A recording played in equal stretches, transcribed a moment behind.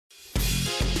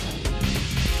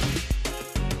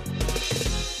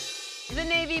The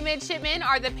Navy Midshipmen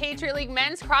are the Patriot League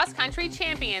men's cross-country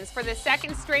champions for the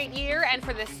second straight year and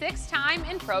for the sixth time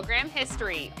in program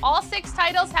history. All 6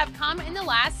 titles have come in the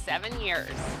last 7 years.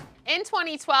 In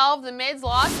 2012, the Mids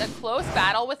lost a close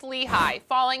battle with Lehigh,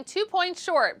 falling 2 points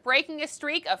short, breaking a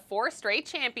streak of 4 straight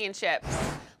championships.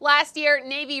 Last year,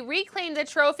 Navy reclaimed the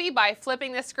trophy by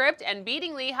flipping the script and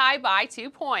beating Lehigh by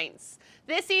 2 points.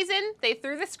 This season, they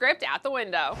threw the script out the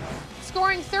window.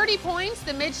 Scoring 30 points,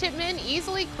 the Midshipmen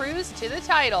easily cruised to the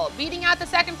title, beating out the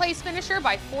second-place finisher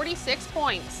by 46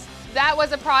 points. That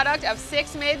was a product of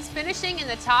 6 Mids finishing in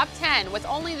the top 10, with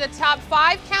only the top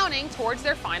 5 counting towards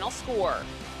their final score.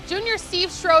 Junior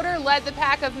Steve Schroeder led the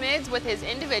pack of Mids with his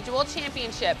individual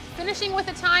championship, finishing with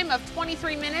a time of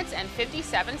 23 minutes and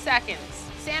 57 seconds.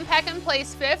 Sam Peckham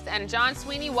placed 5th and John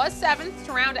Sweeney was 7th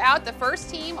to round out the first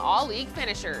team all-league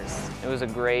finishers. It was a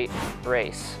great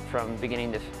race from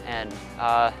beginning to end.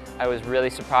 I was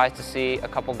really surprised to see a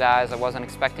couple guys I wasn't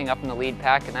expecting up in the lead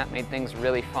pack, and that made things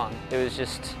really fun. It was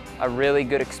just a really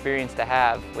good experience to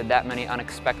have with that many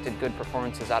unexpected good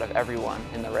performances out of everyone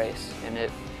in the race, and it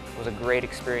was a great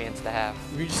experience to have.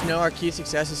 We just know our key to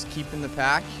success is keeping the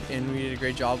pack, and we did a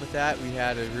great job with that. We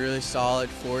had a really solid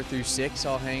 4 through 6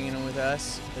 all hanging with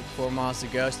us with 4 miles to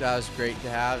go, so that was great to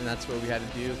have, and that's what we had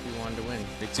to do if we wanted to win.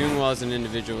 Doing well as an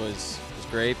individual is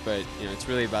great, but it's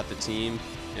really about the team.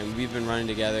 And we've been running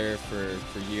together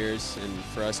for years, and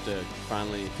for us to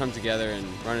finally come together and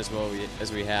run as well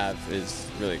as we have is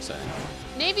really exciting.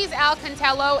 Navy's Al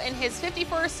Cantello, in his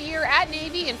 51st year at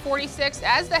Navy and 46th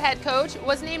as the head coach,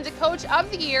 was named the Coach of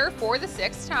the Year for the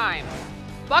 6th time.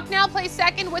 Bucknell placed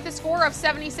 2nd with a score of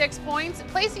 76 points,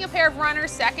 placing a pair of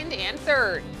runners 2nd and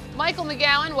 3rd. Michael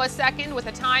McGowan was 2nd with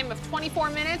a time of 24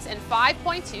 minutes and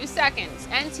 5.2 seconds,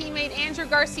 and teammate Andrew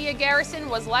Garcia Garrison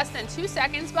was less than 2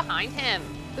 seconds behind him.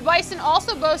 The Bison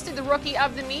also boasted the Rookie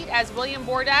of the Meet as William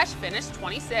Bordash finished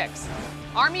 26th.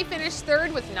 Army finished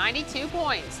 3rd with 92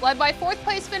 points, led by 4th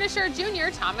place finisher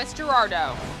junior Thomas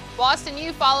Gerardo. Boston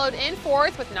U followed in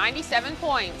 4th with 97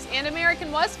 points, and American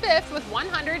was 5th with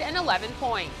 111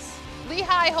 points.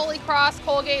 Lehigh, Holy Cross,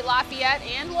 Colgate, Lafayette,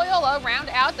 and Loyola round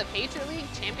out the Patriot League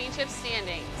Championship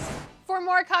standings. For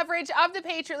more coverage of the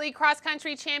Patriot League Cross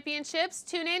Country Championships,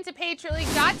 tune in to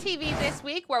PatriotLeague.tv this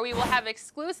week, where we will have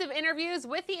exclusive interviews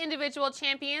with the individual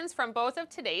champions from both of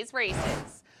today's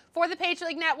races. For the Patriot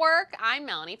League Network, I'm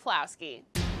Melanie Plowski.